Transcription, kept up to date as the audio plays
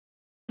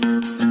Hi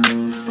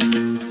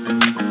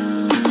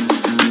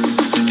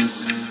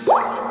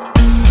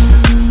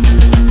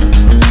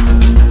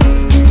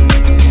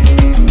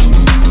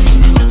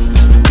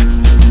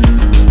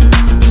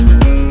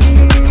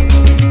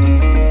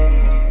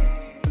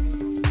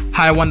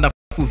wonderful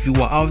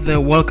viewer out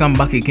there, welcome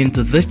back again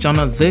to this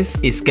channel. This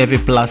is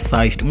Curvy Plus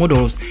Sized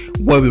Models,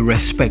 where we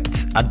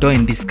respect, adore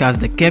and discuss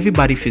the curvy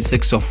body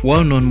physiques of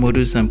well-known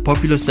models and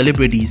popular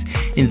celebrities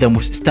in the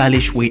most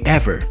stylish way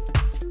ever.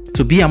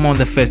 To be among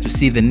the first to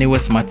see the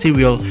newest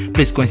material,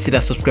 please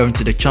consider subscribing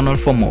to the channel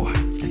for more.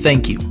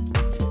 Thank you.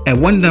 A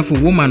wonderful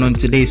woman on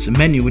today's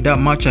menu. Without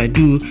much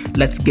ado,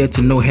 let's get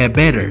to know her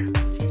better.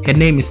 Her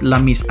name is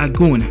Lamisse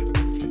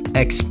Aggoune.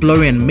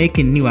 Exploring and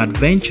making new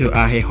adventure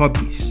are her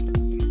hobbies.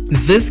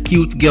 This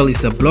cute girl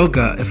is a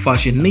blogger, a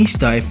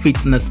fashionista, a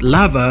fitness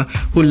lover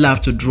who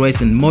loves to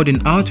dress in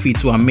modern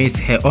outfits to amaze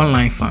her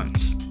online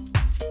fans.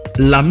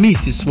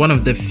 Lamisse is one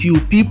of the few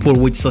people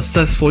with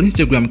successful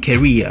Instagram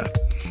career.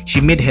 She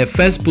made her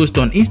first post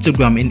on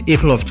Instagram in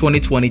April of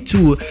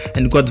 2022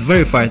 and got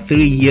verified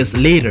 3 years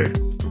later.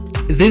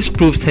 This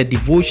proves her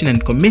devotion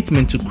and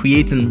commitment to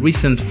creating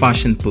recent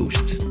fashion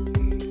posts.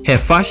 Her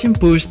fashion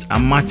posts are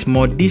much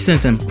more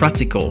decent and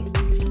practical.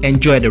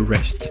 Enjoy the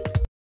rest.